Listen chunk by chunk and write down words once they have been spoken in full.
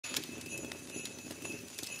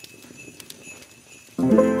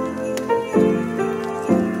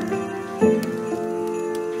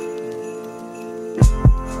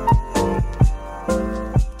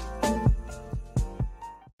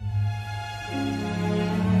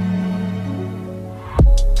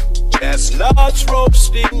chestnuts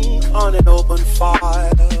roasting on an open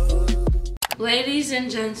fire. Ladies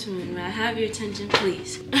and gentlemen, may I have your attention,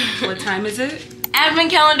 please? What time is it?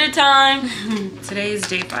 Advent calendar time. Today is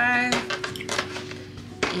day 5.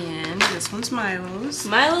 And this one's Milo's.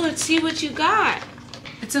 Milo, let's see what you got.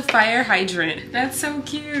 It's a fire hydrant. That's so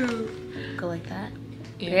cute. Go like that.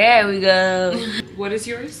 Yeah. There we go. What is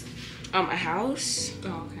yours? A house.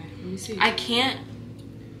 Oh, okay. Let me see. I can't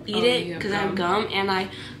eat it because I have gum, and I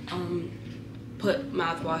put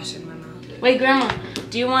mouthwash in my mouth. Wait, Grandma,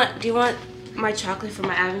 do you want my chocolate for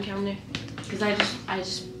my advent calendar? Because I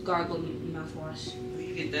just gargled mouthwash. Where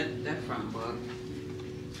you get that from, bud?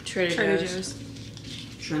 Trader Joe's.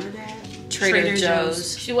 Trinidad? Trader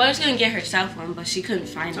Joe's. She was gonna get herself one, but she couldn't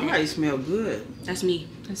find Somebody it. smell good. That's me.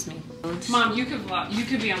 That's me. Mom, you could vlog. You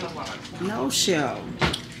could be on the vlog. No, Shell.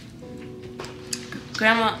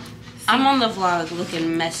 Grandma, I'm on the vlog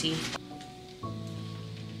looking messy.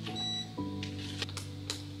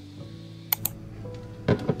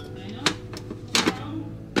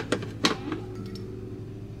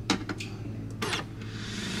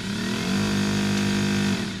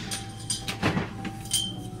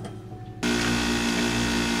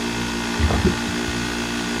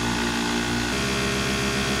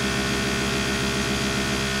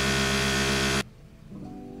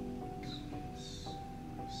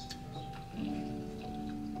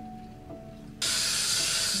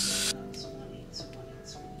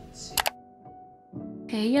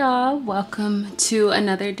 Hey y'all, welcome to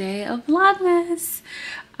another day of Vlogmas.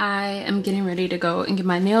 I am getting ready to go and get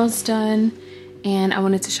my nails done, and I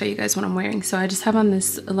wanted to show you guys what I'm wearing. So I just have on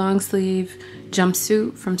this long sleeve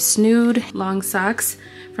jumpsuit from Snood, long socks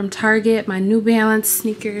from Target, my New Balance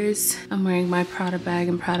sneakers. I'm wearing my Prada bag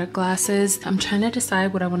and Prada glasses. I'm trying to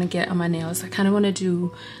decide what I want to get on my nails. I kind of want to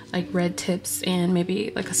do like red tips and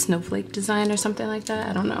maybe like a snowflake design or something like that.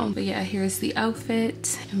 I don't know. But yeah, here's the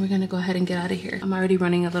outfit, and we're gonna go ahead and get out of here. I'm already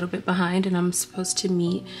running a little bit behind, and I'm supposed to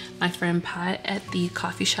meet my friend Pat at the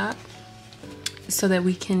coffee shop so that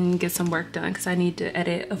we can get some work done, because I need to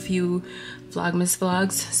edit a few Vlogmas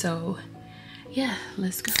vlogs. So yeah,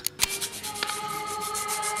 let's go.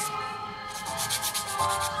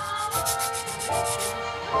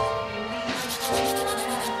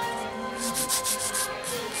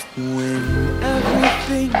 When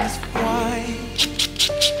everything is white,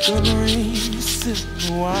 glimmering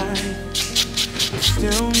silver white,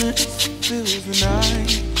 stillness fills the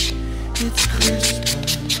night. It's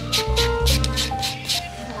Christmas,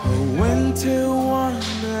 a winter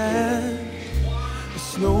wonderland, a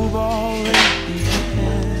snowball in the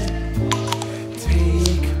hand.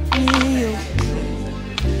 Take me away,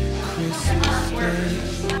 Christmas Day.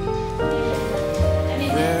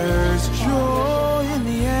 There's joy in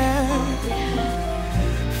the air,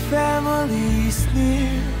 families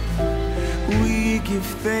near. We give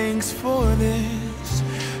thanks for this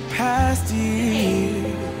past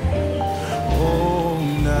year. Oh,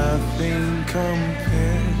 nothing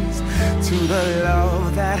compares to the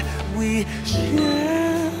love that we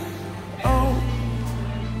share. Oh,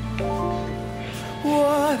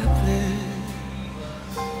 what a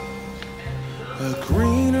bliss, a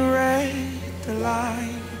green red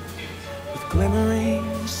delight with glimmering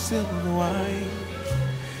silver wine.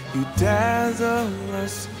 You dazzle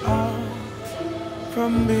us all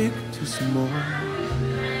from big to small.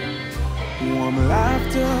 Warm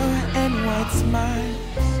laughter and white smiles,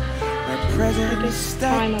 my present This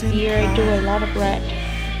time of year I do a lot of red.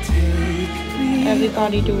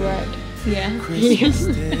 Everybody do red. Yeah. Christmas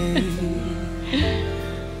Day.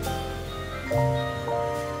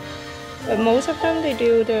 But most of them they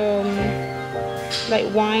do the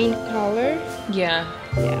like wine color. Yeah.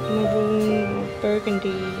 Yeah, maroon, burgundy.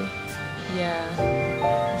 Yeah.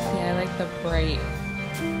 Yeah, I like the bright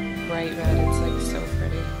red. It's like so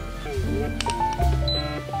pretty.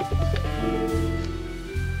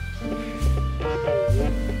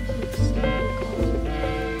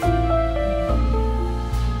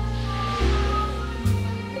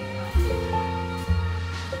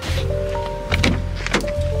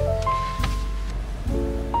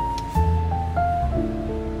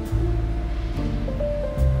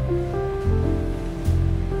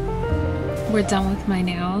 We're done with my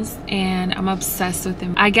nails and I'm obsessed with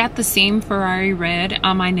them. I got the same Ferrari red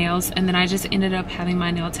on my nails, and then I just ended up having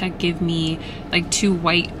my nail tech give me like 2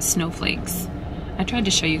 white snowflakes. I tried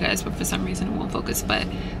to show you guys, but for some reason it won't focus, but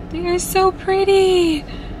they are so pretty.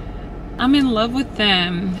 I'm in love with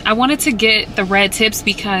them. I wanted to get the red tips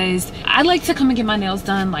because I like to come and get my nails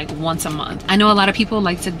done like once a month. I know a lot of people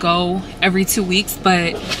like to go every 2 weeks,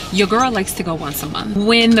 but your girl likes to go once a month.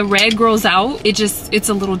 When the red grows out, it's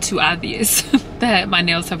a little too obvious that my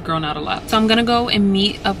nails have grown out a lot. So I'm gonna go and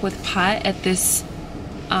meet up with Pat at this,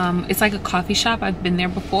 it's like a coffee shop. I've been there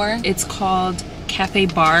before. It's called Cafe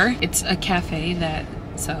Bar. It's a cafe that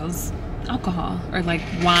sells alcohol or like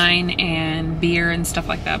wine and beer and stuff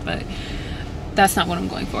like that, but that's not what I'm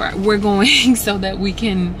going for. We're going so that we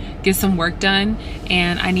can get some work done,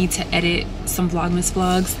 and I need to edit some Vlogmas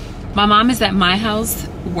vlogs. My mom is at my house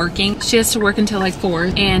working. She has to work until like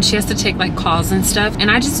 4, and she has to take like calls and stuff, and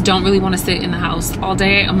I just don't really want to sit in the house all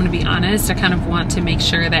day. I'm gonna be honest. I kind of want to make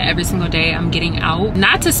sure that every single day I'm getting out,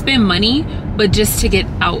 not to spend money, but just to get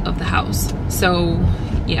out of the house. So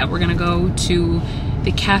yeah, we're gonna go to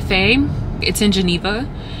the cafe. It's in Geneva,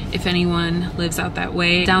 if anyone lives out that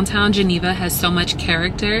way. Downtown Geneva has so much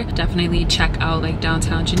character. Definitely check out like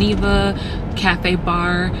downtown Geneva, Cafe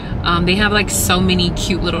Bar. They have like so many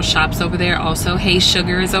cute little shops over there. Also, Hey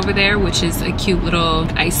Sugar is over there, which is a cute little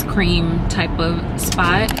ice cream type of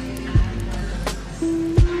spot.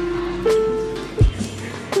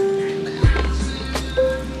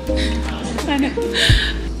 I know.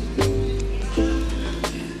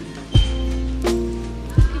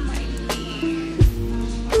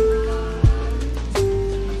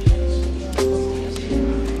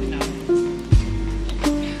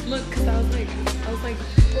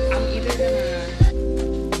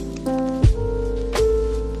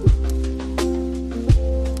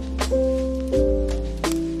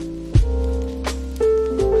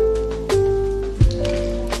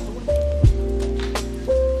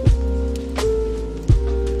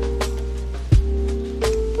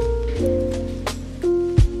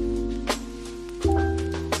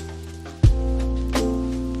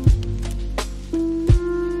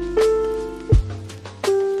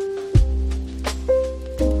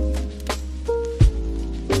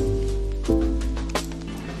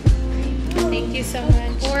 So much.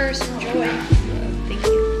 Of course, enjoy. Thank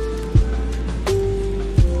you.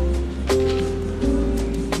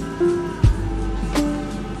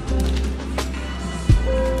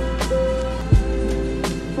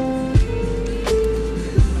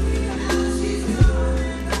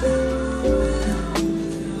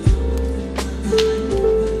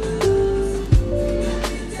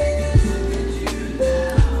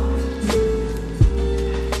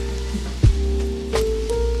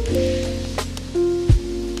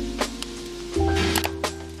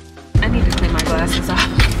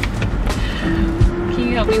 Can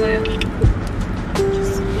you help me, Laya?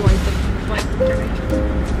 Just wipe the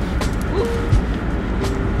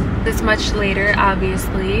It's much later,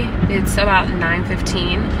 obviously. It's about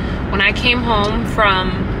 9:15. When I came home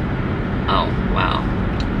from, oh wow,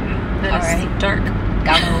 that is dark.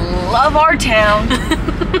 Gotta love our town.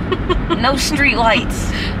 No street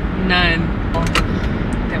lights. None.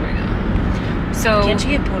 There we go. So can't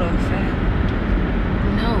you get pulled over for that?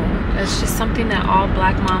 No, that's just something that all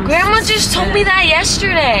black moms. Grandma just told me that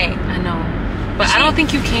yesterday. I know, but I don't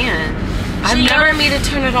think you can. She yelled at me to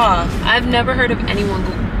turn it off. I've never heard of anyone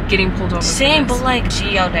getting pulled over. Same, but like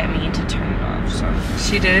she yelled at me to turn it off. So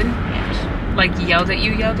she did. Yes. Like yelled at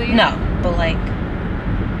you? No, but like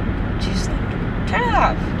she's like, turn it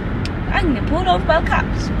off. I can get pulled over by the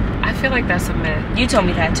cops. I feel like that's a myth. You told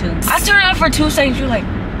me that too. I turned it off for 2 seconds. You're like,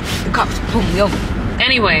 the cops pulled me over.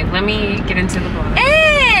 Anyway, let me get into the vlog.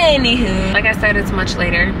 Anywho, like I said, it's much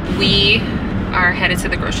later. We are headed to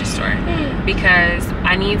the grocery store because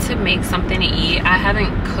I need to make something to eat. I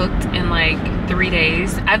haven't cooked in like 3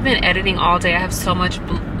 days. I've been editing all day. I have so much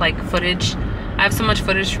like footage. I have so much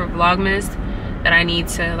footage for Vlogmas that I need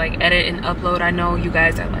to like edit and upload. I know you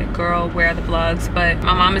guys are like, girl, where are the vlogs? But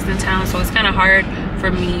my mom is in town, so it's kind of hard for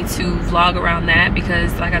me to vlog around that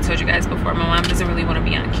because like I told you guys before, my mom doesn't really want to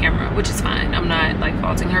be on camera, which is fine. I'm not like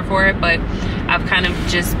faulting her for it, but I've kind of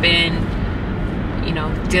just been, you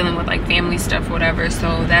know, dealing with like family stuff or whatever.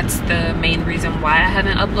 So that's the main reason why I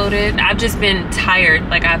haven't uploaded. I've just been tired.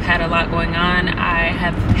 Like I've had a lot going on. I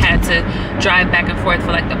have had to drive back and forth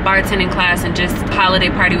for like the bartending class and just holiday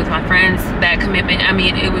party with my friends. That commitment, I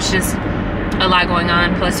mean, it was just a lot going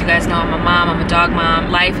on. Plus you guys know I'm a mom, I'm a dog mom.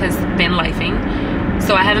 Life has been lifing.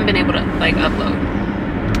 So I haven't been able to like upload.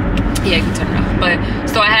 Yeah, you can turn it off. But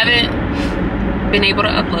so I haven't been able to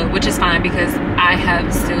upload, which is fine because I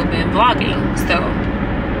have still been vlogging. So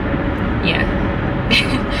yeah.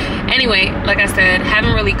 Anyway, like I said,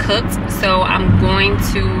 haven't really cooked, so I'm going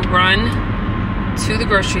to run to the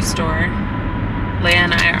grocery store. Leia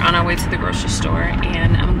and I are on our way to the grocery store,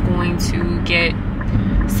 and I'm going to get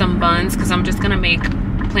some buns because I'm just gonna make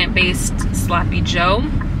plant-based sloppy joe,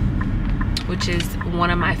 which is one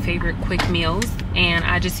of my favorite quick meals. And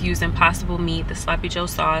I just use Impossible Meat, the sloppy joe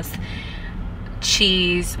sauce,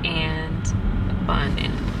 cheese, and a bun,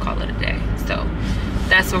 and call it a day. So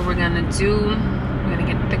that's what we're gonna do. We're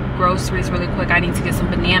gonna get the groceries really quick. I need to get some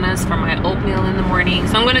bananas for my oatmeal in the morning.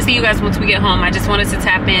 So I'm gonna see you guys once we get home. I just wanted to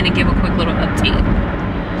tap in and give a quick little update.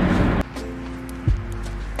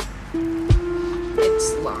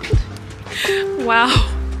 It's locked. Wow,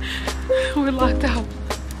 we're locked out.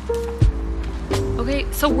 Okay,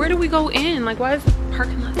 so where do we go in? Like, why is the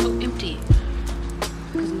parking lot so empty?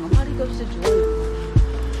 Because nobody goes to Jewel.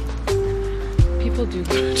 People do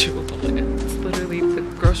go to Jewel. It's literally the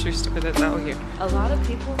grocery store that's out here. A lot of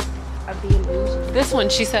people are being bougie. This one,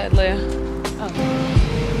 she said, Leia. Oh.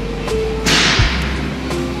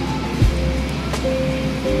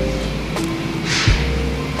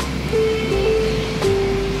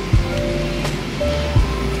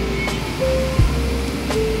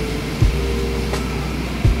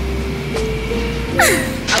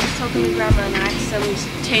 I was talking to Grandma and I accidentally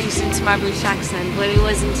changed into my British accent, but it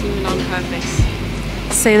wasn't even on purpose.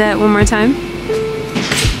 Say that one more time.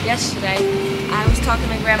 Yesterday, I was talking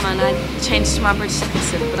to Grandma and I changed to my British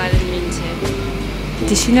accent, but I didn't mean to.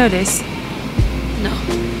 Did she notice? No.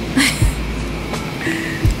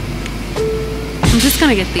 I'm just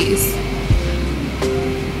gonna get these.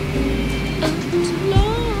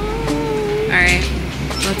 Alright,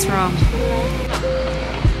 let's roll.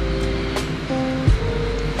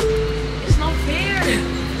 It's not fair.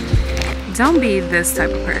 Don't be this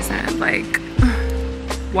type of person. Like,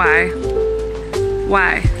 why?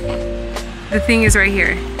 Why? The thing is right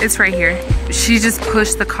here. It's right here. She just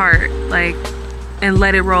pushed the cart, like, and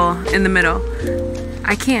let it roll in the middle.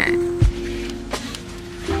 I can't.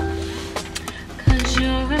 'Cause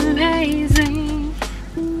you're amazing.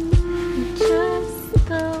 Just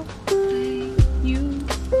the way you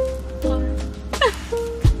are.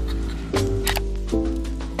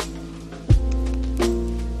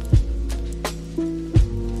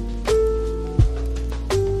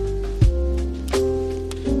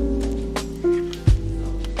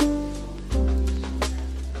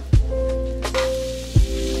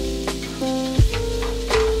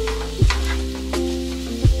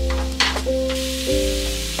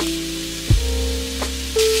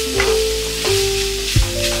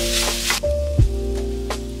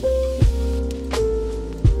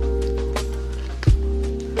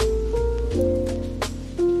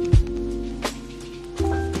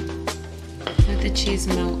 Cheese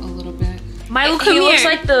melt a little bit. Milo, come He here. looks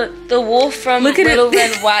like the wolf from Look at Little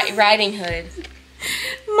it. Red Riding Hood.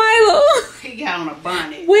 Milo. He got on a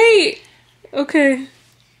bonnet. Wait. Okay.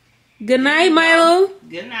 Good night, Milo.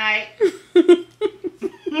 Good night.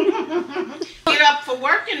 Get up for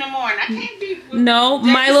work in the morning. I can't be. No,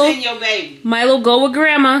 Just Milo. send your baby. Milo, go with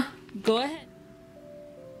Grandma. Go ahead.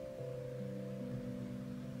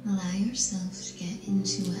 Allow yourself to get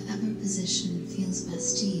into whatever position feels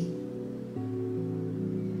best to you.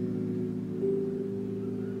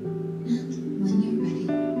 And when you're ready,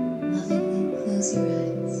 lovingly close your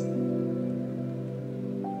eyes.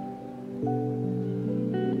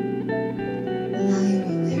 Allow your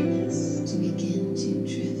awareness to begin to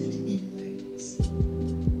drift inwards.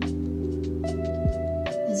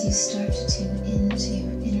 As you start to tune into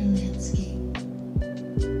your inner landscape,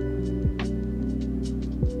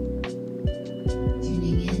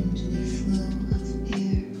 tuning into the flow of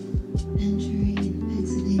air, entering and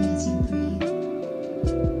exiting as you breathe.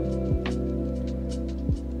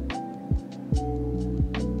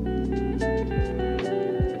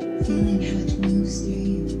 Feeling how it moves through you.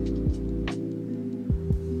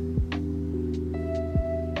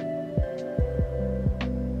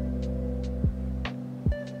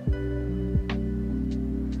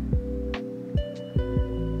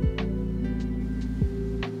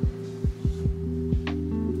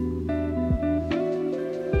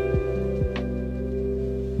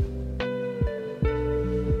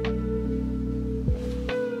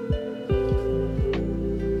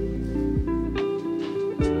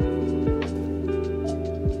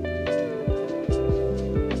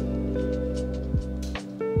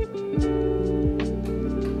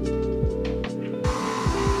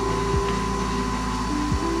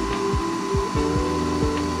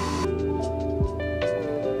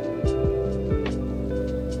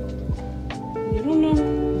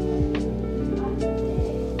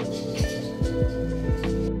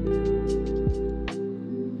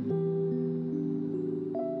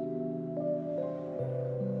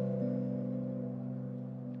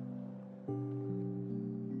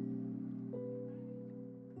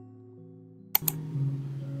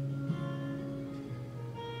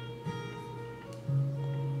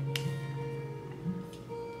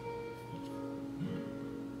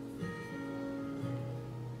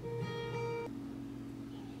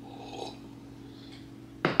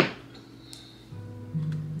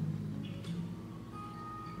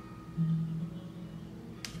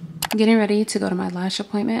 I'm getting ready to go to my lash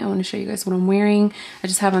appointment. I want to show you guys what I'm wearing. I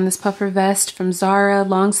just have on this puffer vest from Zara.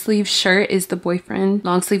 Long sleeve shirt is the boyfriend.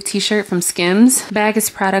 Long sleeve t-shirt from Skims. Bag is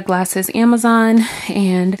Prada, glasses Amazon.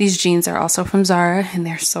 And these jeans are also from Zara and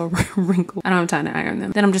they're so wrinkled. I don't have time to iron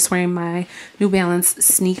them. Then I'm just wearing my New Balance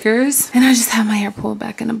sneakers. And I just have my hair pulled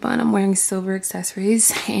back in a bun. I'm wearing silver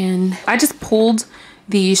accessories. And I just pulled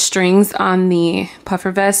the strings on the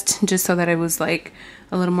puffer vest just so that it was like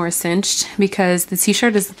a little more cinched because the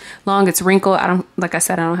t-shirt is long, it's wrinkled. Like I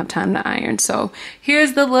said, I don't have time to iron. So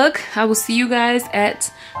here's the look. I will see you guys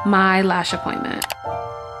at my lash appointment.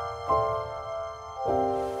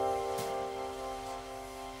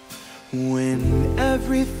 When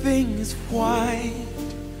everything is white,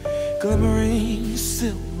 glimmering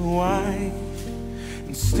silver white,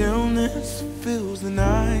 and stillness fills the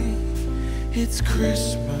night, it's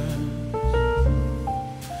Christmas.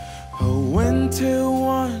 A winter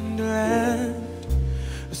wonderland,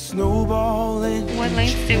 a snowball in What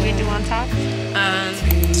lengths do we do on top?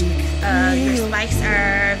 Your spikes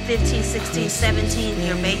are 15, 16, 17.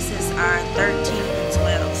 Your bases are 13 and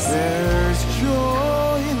 12. There's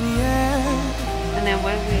joy in the air. And then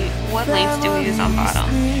what lengths do we use on bottom?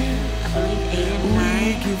 I believe 8 and 9.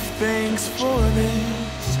 We give thanks for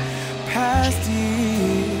this past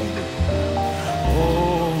year.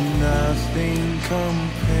 Oh, nothing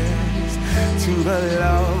compares to the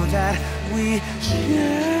love that we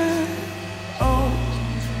share. Oh,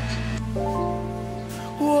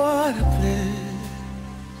 what a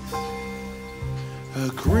bliss. A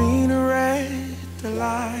green red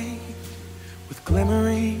delight with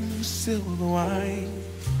glimmering silver wine.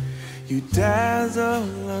 You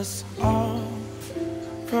dazzle us all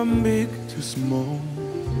from big to small.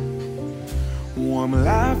 Warm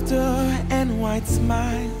laughter and white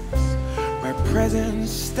smiles, my presents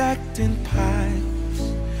stacked in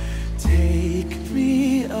piles. Take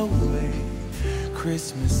me away,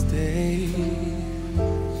 Christmas Day.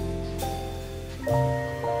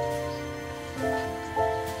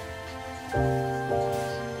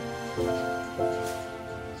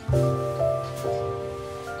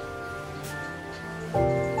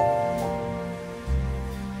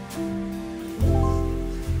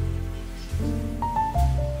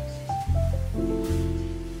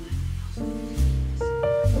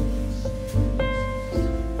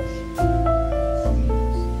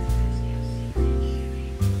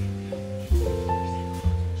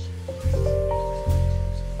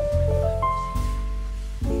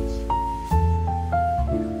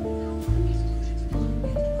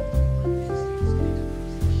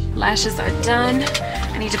 Lashes are done.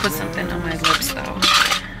 I need to put something on my lips though.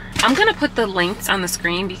 I'm gonna put the lengths on the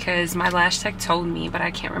screen because my lash tech told me, but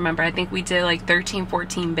I can't remember. I think we did like 13,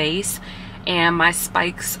 14 base, and my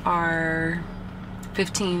spikes are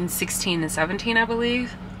 15, 16, and 17, I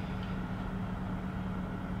believe.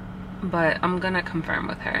 But I'm gonna confirm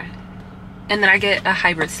with her. And then I get a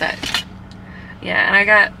hybrid set. Yeah, and I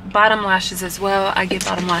got bottom lashes as well. I get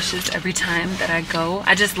bottom lashes every time that I go.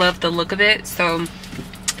 I just love the look of it. So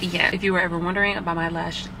yeah, if you were ever wondering about my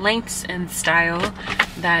lash lengths and style,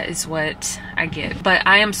 that is what I get. But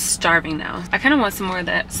I am starving now. I kind of want some more of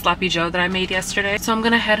that sloppy joe that I made yesterday. So I'm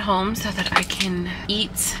gonna head home so that I can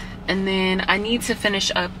eat. And then I need to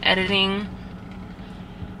finish up editing.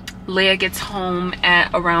 Leia gets home at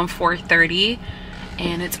around 4:30.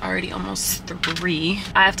 And it's already almost 3.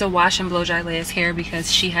 I have to wash and blow dry Leia's hair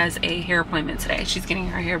because she has a hair appointment today. She's getting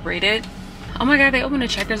her hair braided. Oh my god, they opened a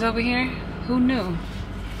Checkers over here. Who knew?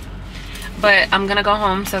 But I'm gonna go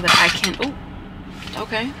home so that I can, oh,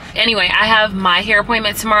 okay. Anyway, I have my hair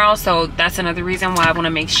appointment tomorrow, so that's another reason why I wanna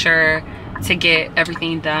make sure to get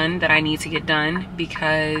everything done that I need to get done,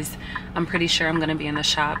 because I'm pretty sure I'm gonna be in the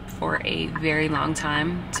shop for a very long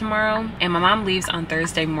time tomorrow. And my mom leaves on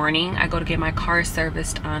Thursday morning. I go to get my car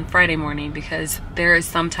serviced on Friday morning because there is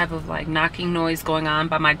some type of like knocking noise going on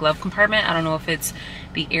by my glove compartment. I don't know if it's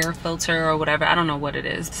the air filter or whatever. I don't know what it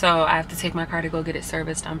is. So I have to take my car to go get it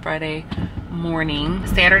serviced on Friday morning.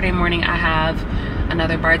 Saturday morning I have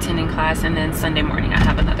another bartending class, and then Sunday morning I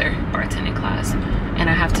have another bartending class. And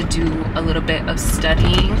I have to do a little bit of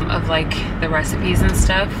studying of like the recipes and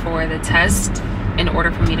stuff for the test in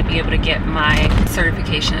order for me to be able to get my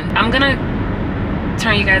certification. I'm gonna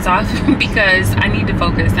turn you guys off because I need to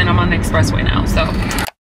focus and I'm on the expressway now, so.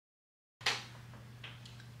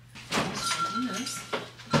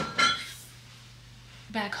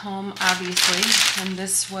 Back home, obviously, and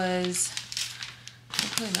this was,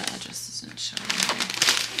 hopefully the address isn't showing here.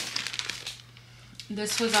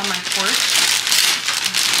 This was on my porch.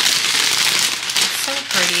 It's so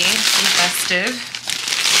pretty and festive.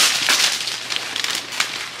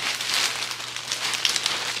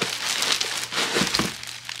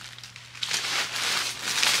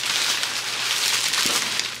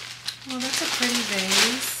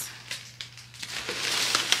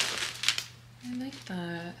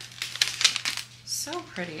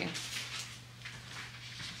 pretty.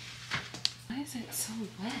 Why is it so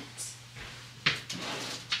wet?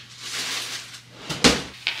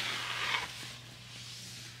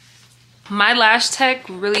 My lash tech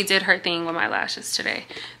really did her thing with my lashes today.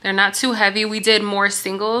 They're not too heavy. We did more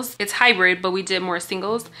singles. It's hybrid, but we did more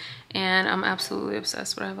singles. And I'm absolutely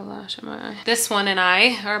obsessed with I have a lash in my eye. This one and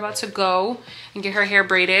I are about to go and get her hair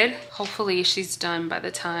braided. Hopefully she's done by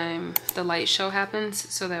the time the light show happens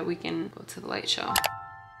so that we can go to the light show.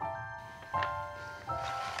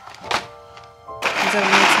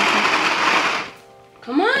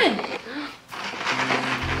 Come on.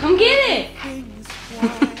 Come get it.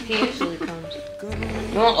 He usually comes.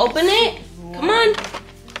 You want to open it? Come on.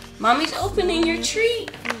 Mommy's opening your treat.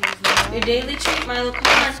 Your daily treat, Milo. Come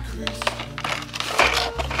on.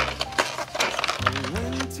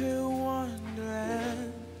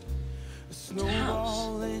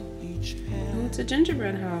 Oh, it's a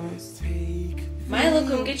gingerbread house. Milo,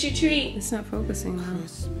 come get your treat. It's not focusing though.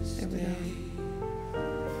 There we go.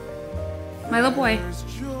 Milo boy,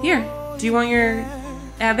 here. Do you want your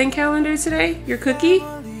advent calendar today? Your cookie?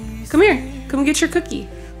 Come here. Come get your cookie.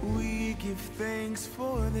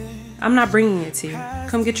 I'm not bringing it to you.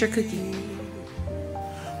 Come get your cookie.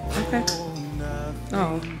 Okay.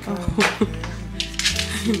 Oh.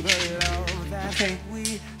 Okay.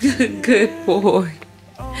 Good boy.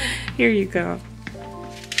 Here you go.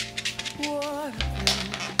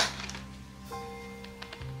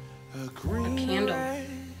 A candle.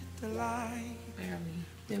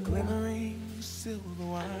 Barely.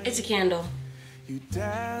 It's a candle. You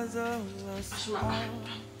dazzle us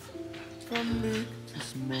from big to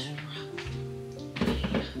small.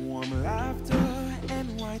 Warm laughter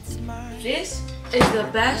and white smile. This is the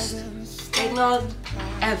best eggnog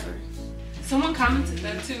ever. Someone commented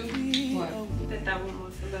that too. What? That one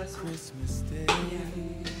was the best one. Yeah.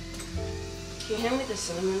 Can you hand me the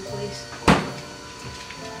cinnamon, please?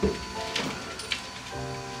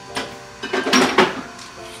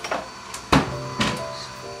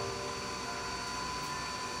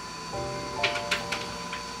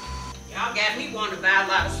 Got me want to buy a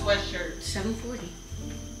lot of sweatshirts. $7.40.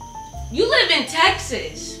 You live in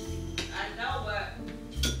Texas. I know, but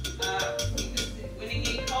when it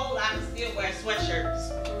get cold, I can still wear sweatshirts.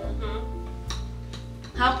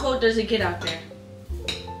 How cold does it get out there?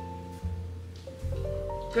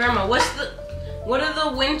 Grandma, what are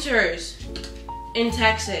the winters in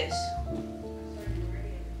Texas?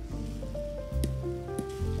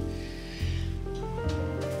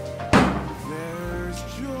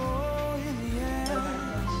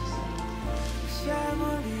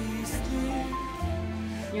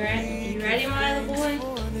 You ready, my little boy?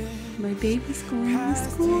 My baby's going to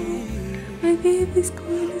school. My baby's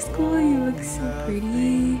going to school. You look so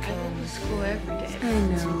pretty. I go to school every day. I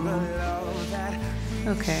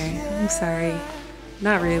know. Okay, I'm sorry.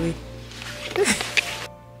 Not really.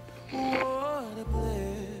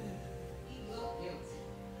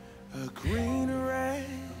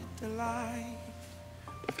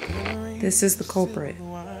 This is the culprit.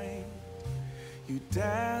 You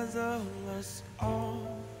dazzle us all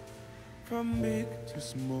from big to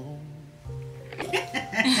small.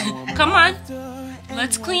 Come on,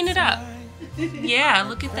 let's clean it up. Yeah,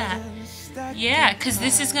 look at that. Yeah, because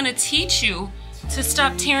this is gonna teach you to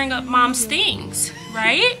stop tearing up mom's things,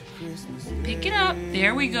 right? Pick it up.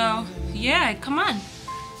 There we go. Yeah, come on.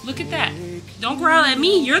 Look at that. Don't growl at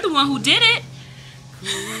me. You're the one who did it.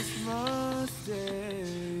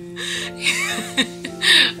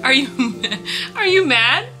 Are you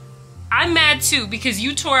mad? I'm mad too because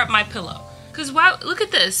you tore up my pillow. Cause why? Look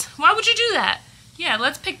at this. Why would you do that? Yeah,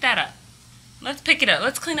 let's pick that up. Let's pick it up.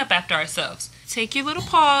 Let's clean up after ourselves. Take your little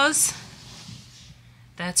paws.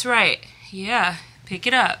 That's right. Yeah, pick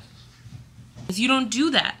it up. You don't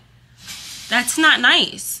do that. That's not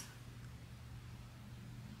nice.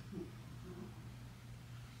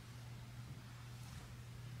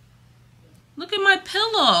 Look at my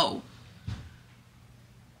pillow.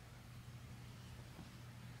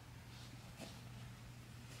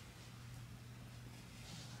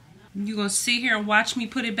 You gonna sit here and watch me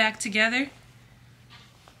put it back together?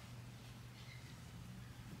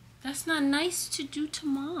 That's not nice to do to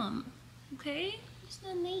mom, okay? It's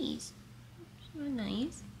not nice. It's not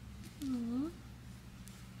nice. Aww.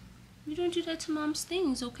 You don't do that to mom's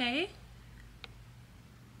things, okay?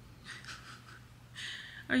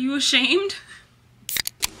 Are you ashamed?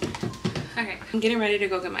 Okay, I'm getting ready to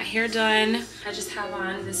go get my hair done. I just have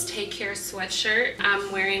on this Take Care sweatshirt. I'm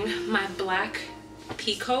wearing my black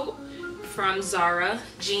pea coat from Zara.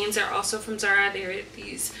 Jeans are also from Zara. They're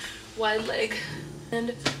these wide leg,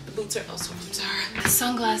 and the boots are also from Zara. The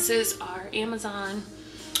sunglasses are Amazon.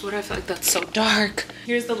 What, I feel like that's so dark.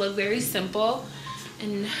 Here's the look, very simple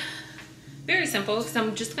and very simple, because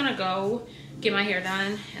I'm just gonna go get my hair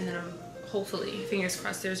done, and then I'm hopefully, fingers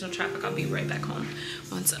crossed, there's no traffic. I'll be right back home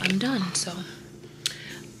once I'm done. So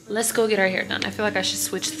let's go get our hair done. I feel like I should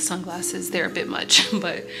switch the sunglasses. They're a bit much,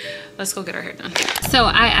 but let's go get our hair done. So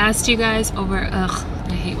I asked you guys over,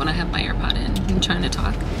 I hate when I have my AirPod in. I'm trying to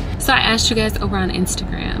talk. So I asked you guys over on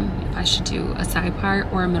Instagram if I should do a side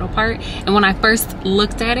part or a middle part. And when I first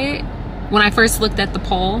looked at it, when I first looked at the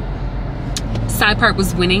poll, side part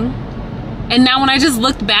was winning. And now when I just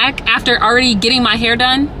looked back after already getting my hair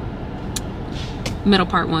done, middle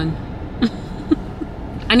part won.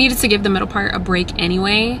 I needed to give the middle part a break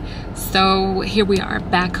anyway, so here we are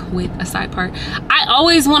back with a side part. I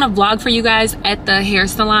always want to vlog for you guys at the hair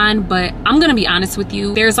salon, but I'm gonna be honest with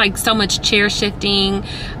you, there's like so much chair shifting,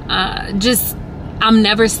 I'm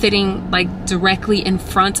never sitting like directly in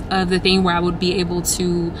front of the thing where I would be able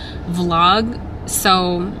to vlog,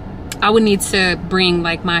 so I would need to bring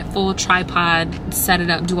like my full tripod, set it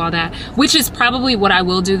up, do all that, which is probably what I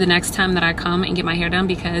will do the next time that I come and get my hair done,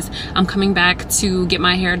 because I'm coming back to get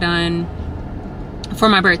my hair done for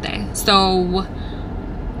my birthday. So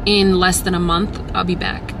in less than a month, I'll be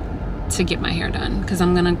back to get my hair done, because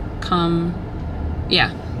I'm gonna come,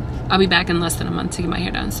 yeah, I'll be back in less than a month to get my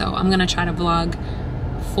hair done. So I'm gonna try to vlog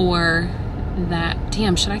for that.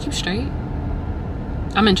 Damn, should I keep straight?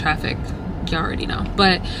 I'm in traffic, you already know,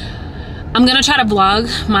 but I'm gonna try to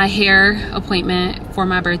vlog my hair appointment for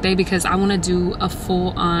my birthday, because I want to do a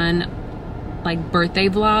full-on like birthday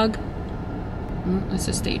vlog. That's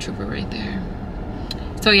a state trooper right there.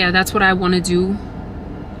 So yeah, that's what I want to do.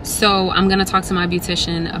 So I'm gonna talk to my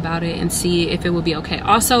beautician about it and see if it will be okay.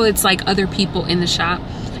 Also, it's like other people in the shop,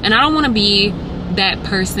 and I don't want to be that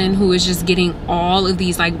person who is just getting all of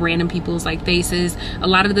these like random people's like faces. A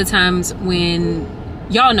lot of the times when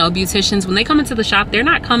y'all know beauticians, when they come into the shop, they're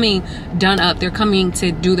not coming done up, they're coming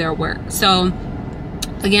to do their work. So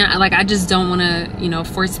again, I just don't want to, you know,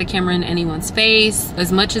 force the camera in anyone's face.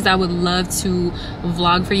 As much as I would love to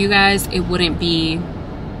vlog for you guys, it wouldn't be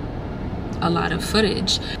a lot of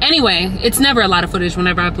footage. Anyway, it's never a lot of footage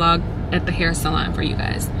whenever I vlog at the hair salon for you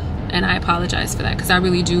guys, and I apologize for that, because I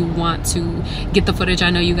really do want to get the footage. I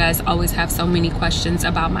know you guys always have so many questions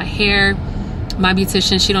about my hair. My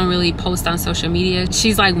beautician, she don't really post on social media.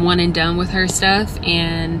 She's like one and done with her stuff,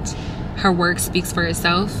 and her work speaks for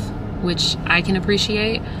itself, which I can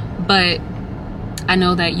appreciate. But I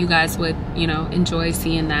know that you guys would, you know, enjoy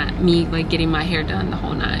seeing that, me like getting my hair done the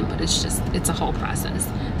whole nine, but it's a whole process.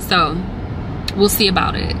 So we'll see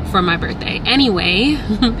about it for my birthday. Anyway,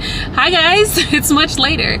 hi guys, it's much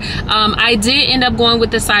later. I did end up going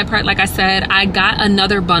with the side part. Like I said, I got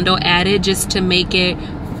another bundle added just to make it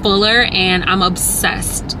fuller, and I'm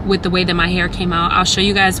obsessed with the way that my hair came out. I'll show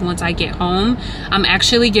you guys once I get home. I'm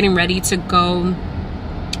actually getting ready to go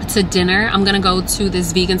to dinner. I'm gonna go to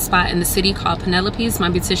this vegan spot in the city called Penelope's. My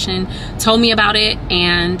beautician told me about it,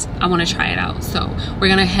 and I want to try it out. So we're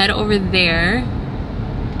gonna head over there,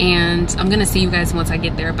 and I'm gonna see you guys once I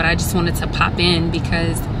get there. But I just wanted to pop in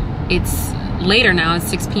because it's later now. It's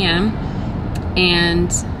 6 p.m.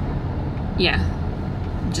 and yeah,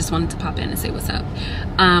 just wanted to pop in and say what's up.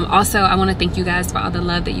 Also, I want to thank you guys for all the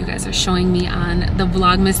love that you guys are showing me on the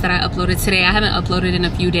Vlogmas that I uploaded today. I haven't uploaded in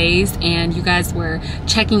a few days, and you guys were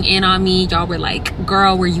checking in on me. Y'all were like,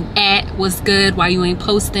 girl, where you at? What's good? Why you ain't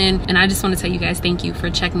posting? And I just want to tell you guys thank you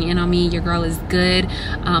for checking in on me. Your girl is good.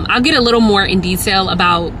 I'll get a little more in detail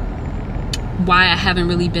about why I haven't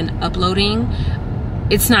really been uploading.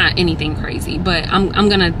 It's not anything crazy, but I'm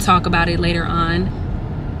gonna talk about it later on.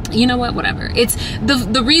 You know what, whatever. It's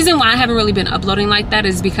the reason why I haven't really been uploading like that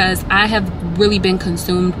is because I have really been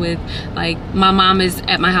consumed with, like, my mom is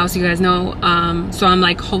at my house, you guys know, so I'm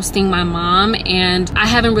like hosting my mom, and I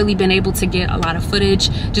haven't really been able to get a lot of footage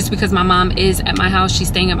just because my mom is at my house. She's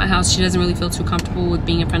staying at my house. She doesn't really feel too comfortable with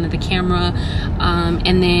being in front of the camera,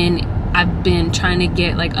 and then I've been trying to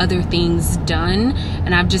get like other things done,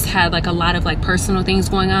 and I've just had like a lot of like personal things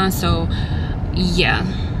going on. So yeah,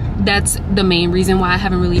 that's the main reason why I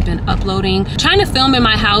haven't really been uploading. Trying to film in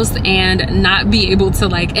my house and not be able to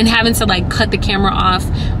like, and having to like cut the camera off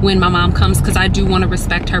when my mom comes, because I do want to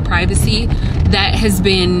respect her privacy. That has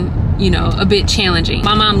been, you know, a bit challenging.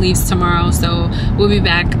 My mom leaves tomorrow, so we'll be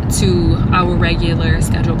back to our regular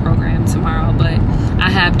scheduled program tomorrow. But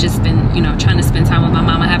I have just been, you know, trying to spend time with my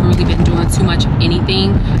mom. I haven't really been doing too much of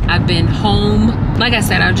anything. I've been home. Like I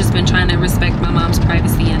said, I've just been trying to respect my mom's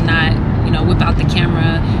privacy and not, you know, whip out the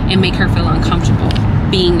camera and make her feel uncomfortable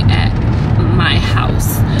being at my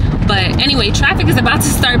house. But anyway, traffic is about to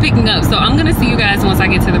start picking up, so I'm gonna see you guys once I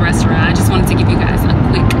get to the restaurant. I just wanted to give you guys a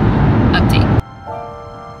quick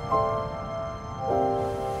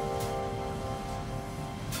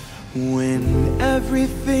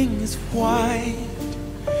is white,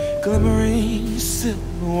 glimmering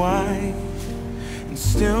silver white, and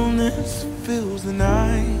stillness fills the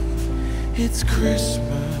night. It's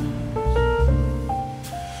Christmas,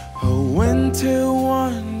 a winter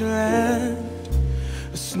wonderland,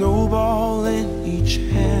 a snowball in each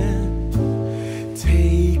hand.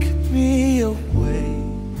 Take me away,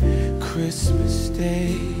 Christmas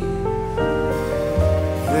Day.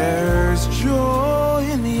 There's joy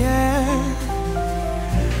in the air,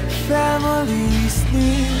 families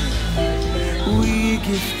near. We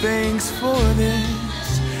give thanks for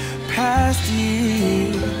this past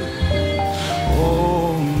year.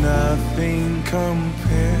 Oh, nothing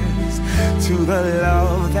compares to the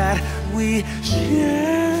love that we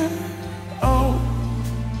share. Oh,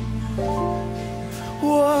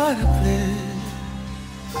 what a bliss.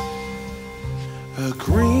 A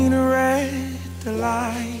green red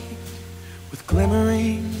delight with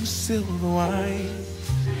glimmering silver white.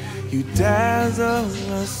 You dazzle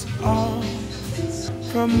us all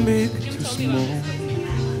from big to small.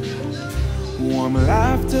 Warm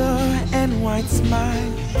laughter and white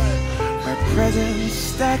smile, my presents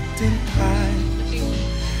stacked in pile.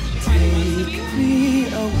 Take me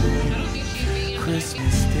away,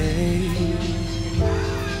 Christmas Day.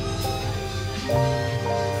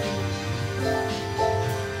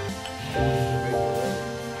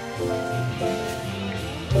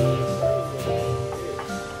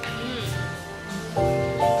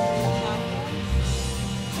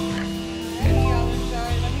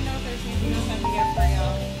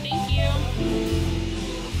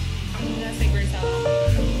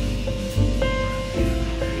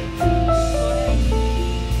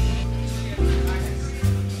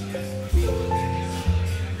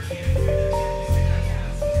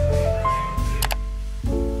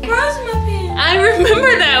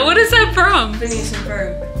 Remember that? What is that from? Phineas and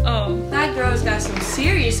Ferb. Oh. That girl's got some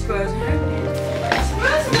serious scrubs in her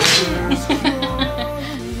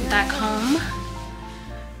hand. Back home.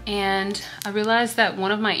 And I realized that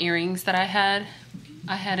one of my earrings that I had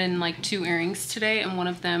in like 2 earrings today, and one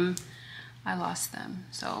of them, I lost them.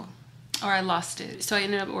 So, or I lost it. So I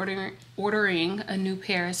ended up ordering a new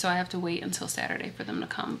pair, so I have to wait until Saturday for them to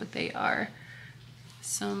come. But they are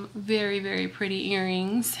some very, very pretty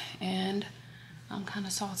earrings, and I'm kind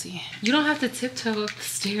of salty. You don't have to tiptoe up the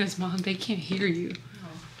stairs, Mom. They can't hear you.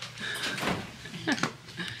 No.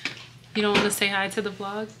 You don't want to say hi to the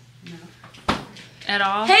vlog? No. At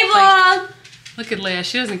all? Hey, vlog! Like, look at Leia.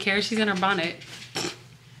 She doesn't care. She's in her bonnet.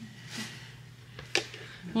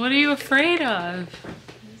 What are you afraid of? I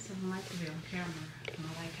don't like to be on camera. I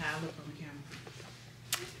don't like how I look on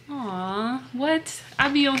camera. Aw, what? I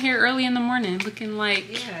be on here early in the morning looking like...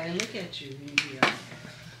 Yeah, and look at you when you be on.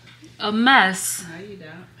 A mess. No, you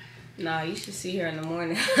don't. Nah, you should see her in the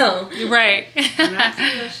morning. You're right. When I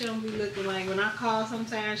see her, she don't be looking like, when I call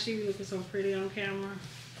sometimes, she be looking so pretty on camera.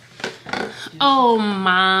 Oh,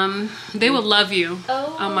 Mom. They would love you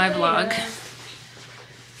on my vlog.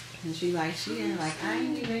 And she ain't like, I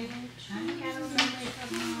ain't even, I ain't got no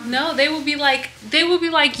makeup on. No, they would be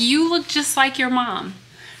like, you look just like your mom.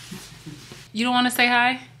 You don't want to say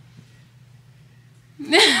hi?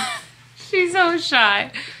 She's so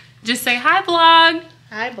shy. Just say, hi, vlog.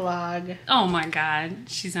 Hi, vlog. Oh, my God.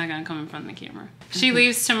 She's not going to come in front of the camera. She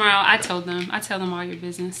leaves tomorrow. I tell them all your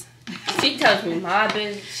business. She tells me my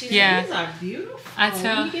business. She's Yeah. These are beautiful.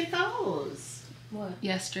 When you get those? What?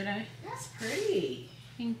 Yesterday. That's pretty.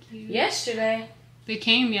 Thank you. Yesterday. They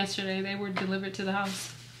came yesterday. They were delivered to the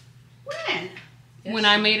house. When? When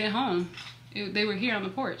I made it home. They were here on the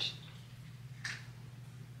porch.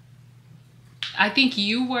 I think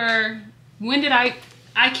you were... When did I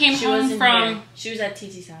came home from... Here. She was at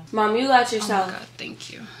TT's house. Mom, you got yourself... Oh my God,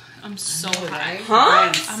 thank you. I'm so hot.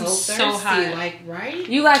 hot. Huh? I'm so hot. Like, right?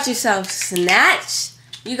 You got yourself snatched.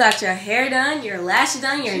 You got your hair done, your lashes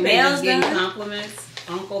done, your nails done. Compliments.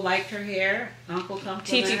 Uncle liked her hair. Uncle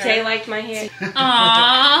complimented her. TTK liked my hair.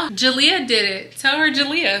 Aww. Jalea did it. Tell her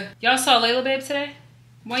Jalea. Y'all saw Layla Babe today?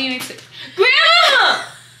 Why you ain't... Grandma!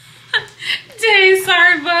 Dang,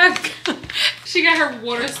 sorry, Buck. She got her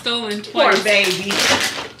water stolen twice. Poor baby.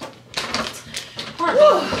 Poor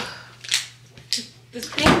baby. The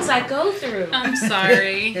things I go through. I'm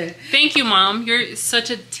sorry. Thank you, Mom. You're such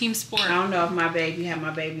a team sport. I don't know if my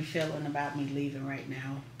baby feeling about me leaving right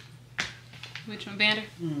now. Which one, Vander?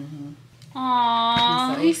 Mm-hmm.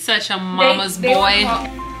 Aww, he's such a mama's boy.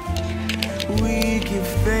 We give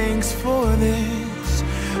thanks for this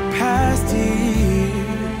past year.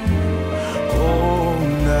 Oh,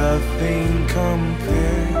 nothing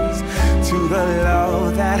compares to the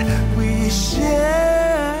love that we share.